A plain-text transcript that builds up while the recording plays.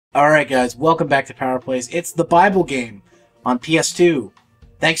Alright guys, welcome back to Power Plays. It's the Bible game on PS2.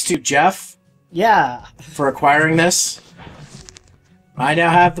 Thanks to Jeff for acquiring this. I now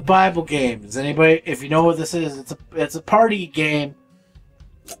have the Bible game. Does anybody, if you know what this is, it's a party game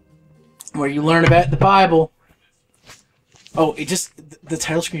where you learn about the Bible. Oh, the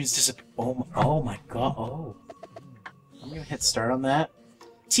title screen is just oh my god. Oh. I'm going to hit start on that.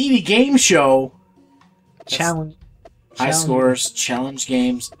 TV game show. Challenge. High scores, challenge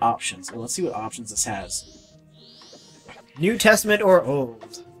games, options. Well, let's see what options this has. New Testament or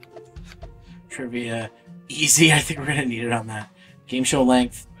Old? Trivia. Easy. I think we're going to need it on that. Game show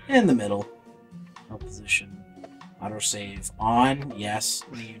length. In the middle. Help position. Autosave. On. Yes.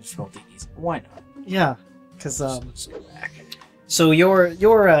 Medium difficulty. Easy. Why not? Yeah. Because, Let's go back. So your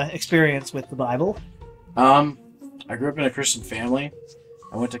experience with the Bible? I grew up in a Christian family.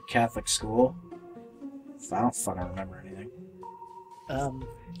 I went to Catholic school. I don't fucking remember anything.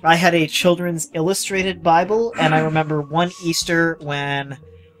 I had a children's illustrated Bible, and I remember one Easter when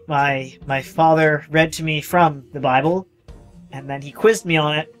my father read to me from the Bible, and then he quizzed me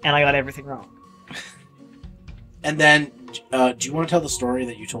on it, and I got everything wrong. And then, do you want to tell the story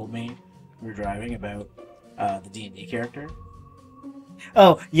that you told me we were driving about the D&D character?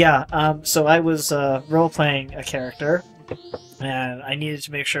 Oh, yeah. So I was role-playing a character, and I needed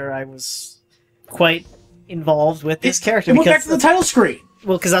to make sure I was quite involved with this character. It went back to the title screen!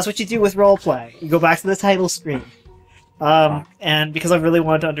 Well, because that's what you do with roleplay. You go back to the title screen. And because I really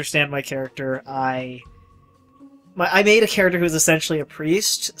wanted to understand my character, I made a character who was essentially a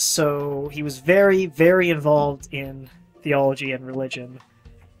priest, so he was very, very involved in theology and religion.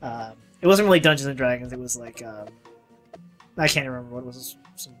 It wasn't really Dungeons and Dragons, it was like, I can't remember what it was,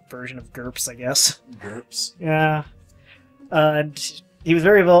 some version of GURPS, I guess. GURPS? Yeah. And he was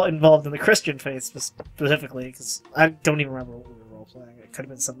very involved in the Christian faith specifically, because I don't even remember what we were role-playing. It could have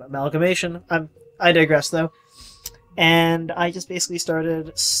been some amalgamation. I digress, though. And I just basically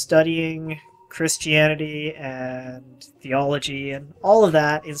started studying Christianity and theology and all of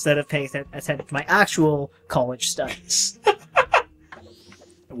that instead of paying attention to my actual college studies.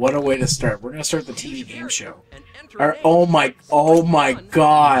 What a way to start. We're going to start the TV game show. Oh my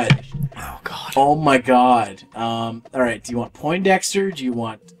god. Oh god. Oh my god. Alright, do you want Poindexter? Do you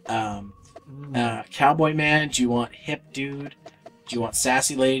want Cowboy Man? Do you want Hip Dude? Do you want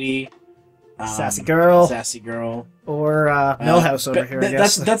Sassy Lady? Sassy Girl? Sassy Girl. Or Millhouse over here, I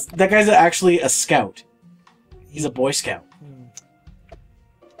guess. That guy's actually a scout. He's a Boy Scout.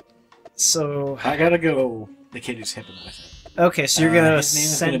 So... I gotta go the kid who's hipping with it. Okay, so you're gonna his name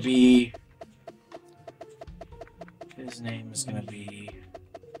is gonna be... His name is gonna be...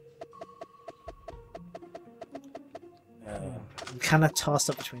 I'm kind of tossed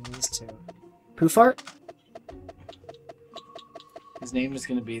up between these two. Poofart? His name is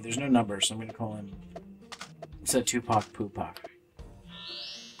gonna be... There's no number, so I'm gonna call him... Instead of Tupac, Poopak.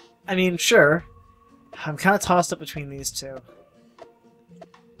 I mean, sure. I'm kind of tossed up between these two.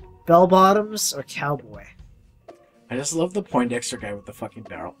 Bell Bottoms or Cowboy? I just love the Poindexter guy with the fucking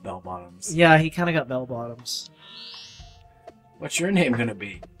bell bottoms. Yeah, he kind of got bell bottoms. What's your name gonna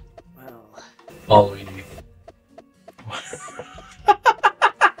be? Well... Luigi.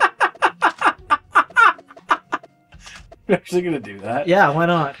 You're actually gonna do that? Yeah, why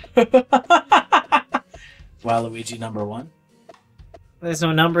not? Waluigi number 1? There's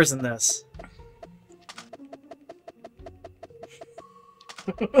no numbers in this.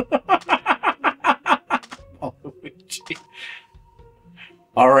 Waluigi.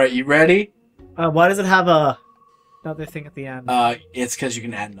 Alright, you ready? Why does it have another thing at the end? It's because you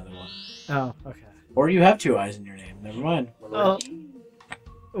can add another one. Oh, okay. Or you have 2 eyes in your name. Never mind. Oh.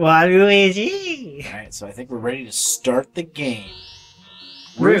 Waluigi! Alright, so I think we're ready to start the game.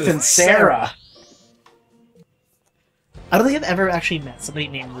 Ruth and Sarah. I don't think I've ever actually met somebody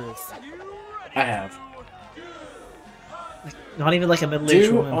named Ruth. I have. Not even like a middle-aged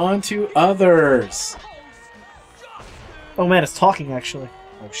Do woman. unto others. Oh man, it's talking actually.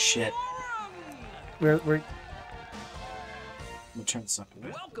 Oh shit. We're Let me turn this up a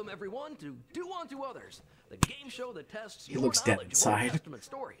bit. Welcome everyone to Do Unto Others, the game show that tests He your looks dead knowledge of inside. Old Testament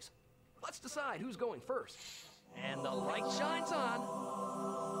stories. Let's decide who's going first. And the light shines on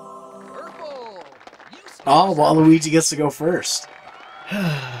purple. You see Oh, Waluigi gets to go first.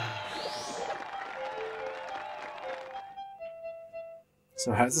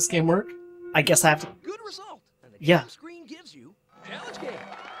 So how does this game work? I guess I have to... good result. And the Yeah. game screen gives you challenge game.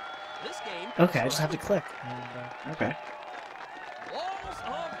 This game. Okay, I just have to click. Okay. Walls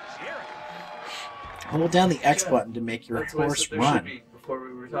of Jericho. Hold down the X button to make your That's what I horse said there run. should be before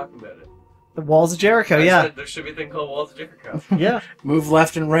we were talking about it. The walls of Jericho, I yeah. said there should be a thing called walls of Jericho. Yeah. Move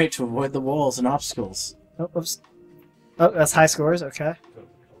left and right to avoid the walls and obstacles. Oh, oops. Oh, that's high scores, okay.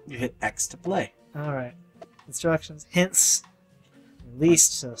 You hit X to play. Alright. Instructions. Hints.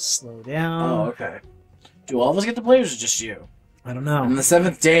 Release to slow down. Oh, okay. Do all of us get to play, or is it just you? I don't know. On the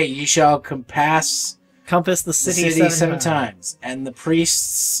 7th day, ye shall compass Compass the the city, city seven 7 times, and the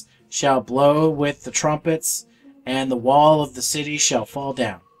priests shall blow with the trumpets, and the wall of the city shall fall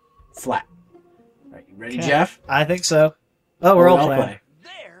down. Flat. Alright, you ready, Okay. Jeff? I think so. Oh, we're all playing.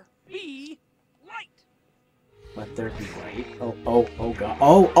 There be light. Let there be light. Oh god.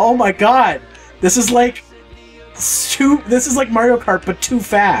 Oh my god! This is like this is like Mario Kart, but too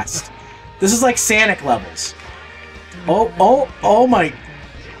fast. This is like Sonic levels. Oh my.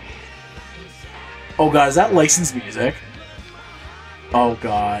 Oh god, is that licensed music? Oh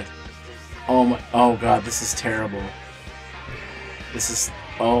god. Oh god, this is terrible. This is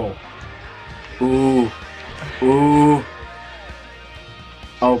Ooh.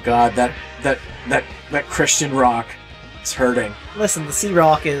 Oh god, that Christian rock is hurting. Listen, the Sea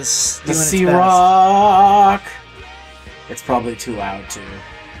Rock is The doing its Sea best. Rock! It's probably too loud, too.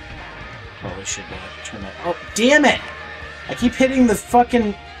 Probably should turn that... Oh, damn it! I keep hitting the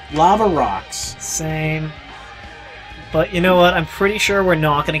fucking lava rocks. Same. But you know what? I'm pretty sure we're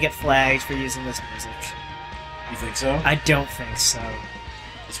not going to get flagged for using this music. You think so? I don't think so.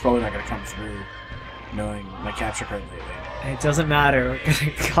 It's probably not going to come through, knowing my capture card lately. It doesn't matter. We're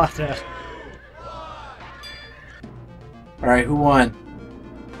gonna gotta... Alright, who won?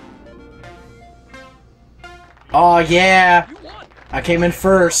 Oh, yeah! You won. I came in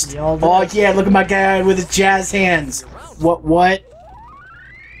first. Y'all did. Oh, yeah, look at my guy with his jazz hands. What?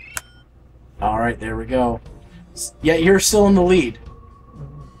 Alright, there we go. Yeah, you're still in the lead.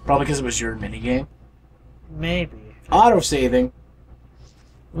 Probably because it was your minigame. Maybe. Auto-saving.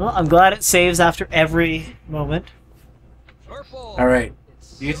 Well, I'm glad it saves after every moment. Purple. Alright.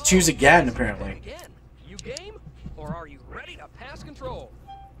 It's You get to choose again, so apparently. again. You game, or are you ready to pass control?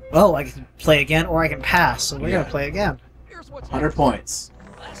 Oh, I can play again or I can pass, so we're Yeah. gonna play again. Here's what's 100 next. points.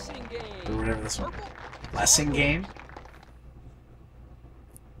 Blessing Or game. whatever this one. Purple. Blessing game?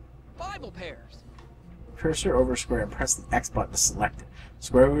 Bible pairs. Cursor over square and press the X button to select it.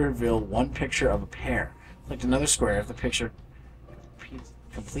 Square will reveal one picture of a pair. Select another square if the picture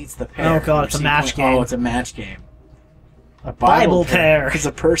completes the pair. Oh god, it's a Receive match point- game. Oh, it's a match game. A Bible pair. is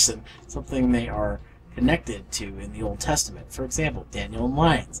a person, something they are connected to in the Old Testament. For example, Daniel and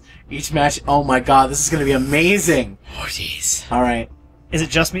lions. Each match... Oh my god, this is going to be amazing! Oh jeez. Alright. Is it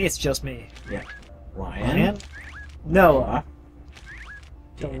just me? It's just me. Yeah. Lion. Noah.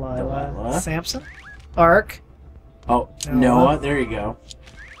 Delilah. Delilah. Samson. Ark. Oh, Noah. Noah. There you go.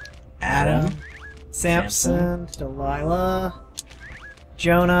 Adam. Samson. Delilah.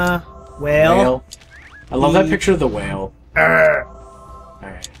 Jonah. Whale. I love that Eve. picture of the whale. Arr.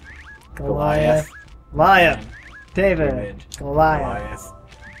 Alright. Goliath. Lion. David. David. Goliath.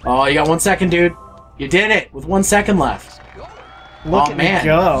 Oh, you got 1 second, dude. You did it with 1 second left. Go. Look Oh at man. me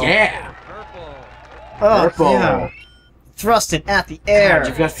go. Yeah. Purple. Oh, Purple. yeah. Thrust it at the air. God,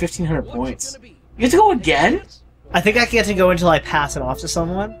 you've got 1,500 What's points. it gonna be? You get to go again? I think I get to go until I pass it off to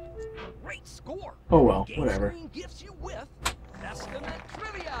someone. Great score. Oh well, Game whatever. screen gives you with estimate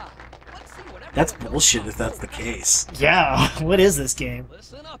trivia. Let's see what That's everyone knows bullshit about if that's the those. case. Yeah. What is this game?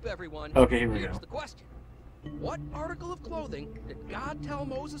 Listen up, everyone. Okay, here we Here's go. the question. What article of clothing did God tell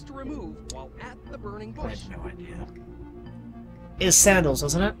Moses to remove while at the burning I bush? have no idea. Is sandals,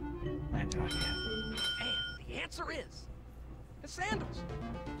 isn't it? I have no idea. And the answer is his sandals.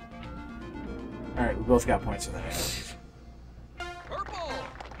 Alright, we both got points for that, I believe. Purple.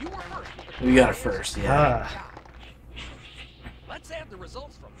 You were first. with the We got it trivia. first, yeah. Ah. Let's add the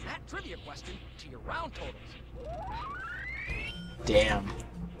results from that trivia question to your round totals. Damn.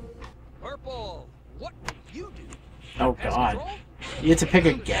 Purple. What would you do? Oh Pass god. control? You get to pick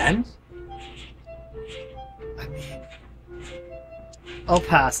again? I mean, I'll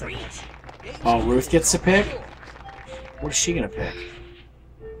pass it. Oh, Ruth gets to pick? What is she gonna pick?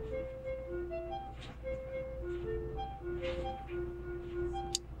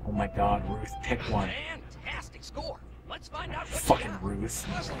 Oh my god, Ruth, pick one. Fantastic score. Let's find out what you Fucking got. Ruth.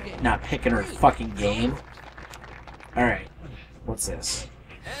 Puzzle game. Not picking her fucking game. Alright. What's this?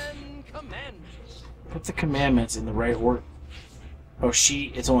 10 commandments. Put the commandments in the right order. Oh,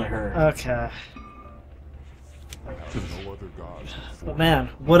 it's only her. Okay. To no other gods before But man,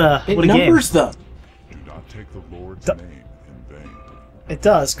 what a It what a game. numbers them. do not take the Lord's Duh. name in vain. It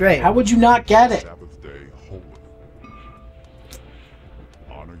does, great. How would you not get it? Sabbath day holy.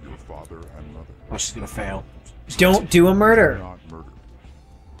 Honor your father and mother. Oh, she's gonna fail. Don't do a Do murder. not murder.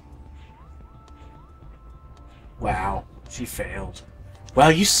 Wow, she failed. Wow,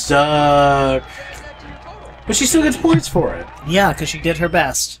 you suck. But she still gets points for it. Yeah, because she did her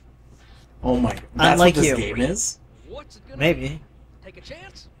best. Oh my, that's Unlike what this you. game is? What's it gonna Maybe. be? Take a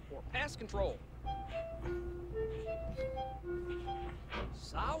chance or pass control?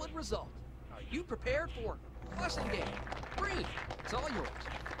 Solid result. Are you prepared for blessing game? Green, it's all yours.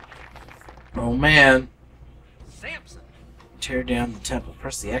 Oh man. Samson. Tear down the temple.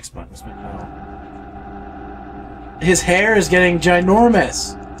 Press the X button. It's been no. His hair is getting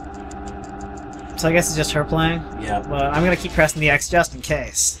ginormous. So I guess it's just her playing? Yeah. Well, I'm gonna keep pressing the X just in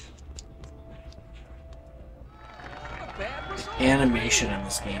case. Not a bad result. Animation in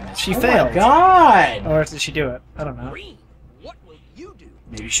this game is... She oh failed. my god! Or did she do it? I don't know. Green, what will you do?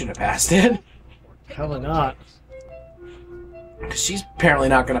 Maybe you should have passed it. Or take Probably another not. chance? Because she's apparently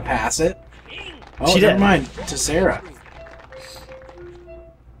not going to pass it. Ding. Oh, She never did. mind. To Sarah.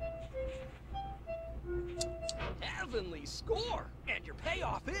 Heavenly score, and your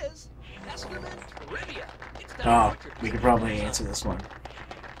payoff is estimate trivia. It's Oh, down to we could probably answer this one.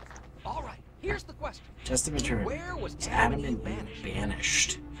 All right, here's the question. Just a return. Where was It's Adam Adam and and Eve Eve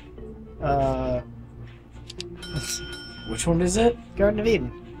banished? banished. Which one is it? Garden of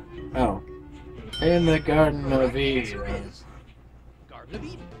Eden. Oh. In the Garden of Answer Eden. is Garden of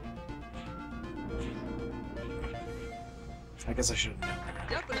Eden. I guess I should have known that.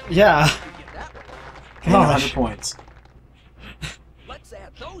 Definitely. Yeah. You get that one. And Gosh. 100 points. Let's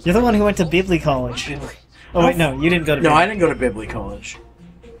add those. You're the one who went to Bibley College. Oh wait, no, you didn't go to. No, Bibley. I didn't go to Bibley College.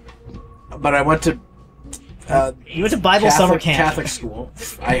 But I went to You went to Bible summer camp. Catholic school.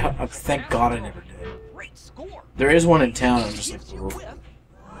 Thank God I never did. Great score. There is one in town. I'm just like, Leaves you "Ugh." with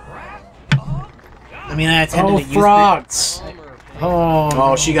Wrath of I mean, I attended Oh, a youth. frogs! Bummer. Oh.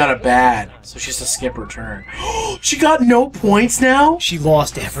 Oh, she got a bad, so she has to skip her turn. She got no points now? She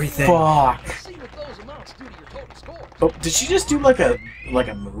lost everything. Fuck. Let's see what those amounts do to your total score. Oh, did she just do like a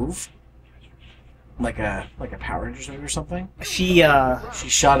move? Like a Power Rangers move or something? She She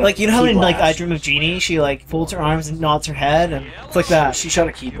shot a like you know how key in like I blast. Dream of Jeannie, she like folds her arms and nods her head and it's like that. She shot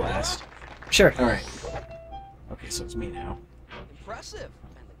a key blast. Sure. Alright. Okay, so it's me now. Impressive.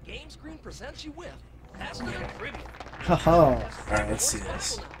 And the game screen presents you with estimate trivia. Oh. Alright, let's see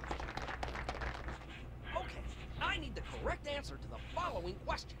this. Okay, I need the correct answer to the following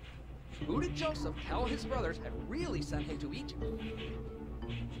question. Who did Joseph tell his brothers had really sent him to Egypt?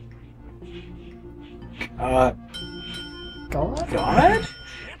 God. God? The answer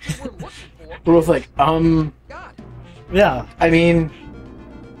we're looking for, We're both like, God. Yeah. I mean,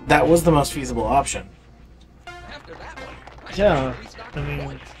 that was the most feasible option. After that one, I Yeah, should restock I the mean-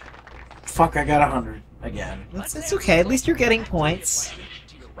 points. Fuck, I got 100 again. It's okay. At least you're getting points.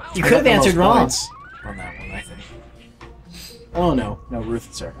 You I could have got the answered most wrong. points on that one, I think. Oh no, Ruth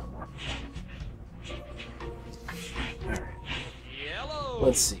and Sarah got more. Alright, Yellow.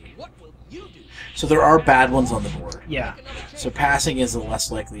 let's see. What will you do? So there are bad ones on the board. Yeah. Take another chance. So passing is the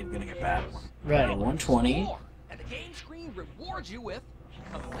less likely of getting a bad one. Right. 120. Score, and the game screen rewards you with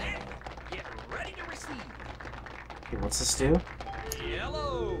command. Get ready to receive. Okay, what's this do?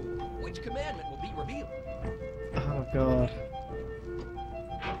 Yellow. Which commandment will be revealed? Oh god.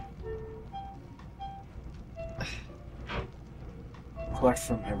 Collect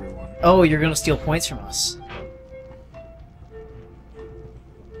from everyone. Oh, you're gonna steal points from us.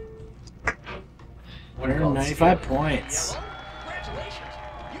 195 points. Yellow. Congratulations.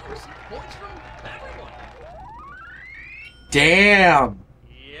 You received points from everyone. Damn!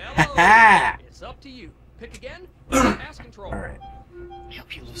 Yellow. It's up to you. Pick again. Pass control. Alright. I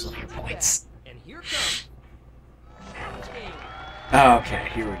hope you lose all your points. And here comes. Game. Oh, okay,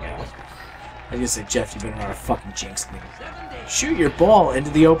 here we go. I just say, Jeff, you better not have fucking jinxed me. 7 days. Shoot your ball into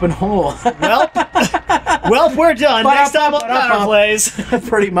the open hole. Well, we're done. Next time on Power Plays.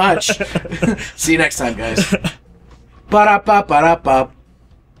 Pretty much. See you next time, guys. Ba-da-ba-ba-da-ba.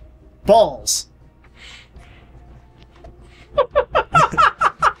 Balls.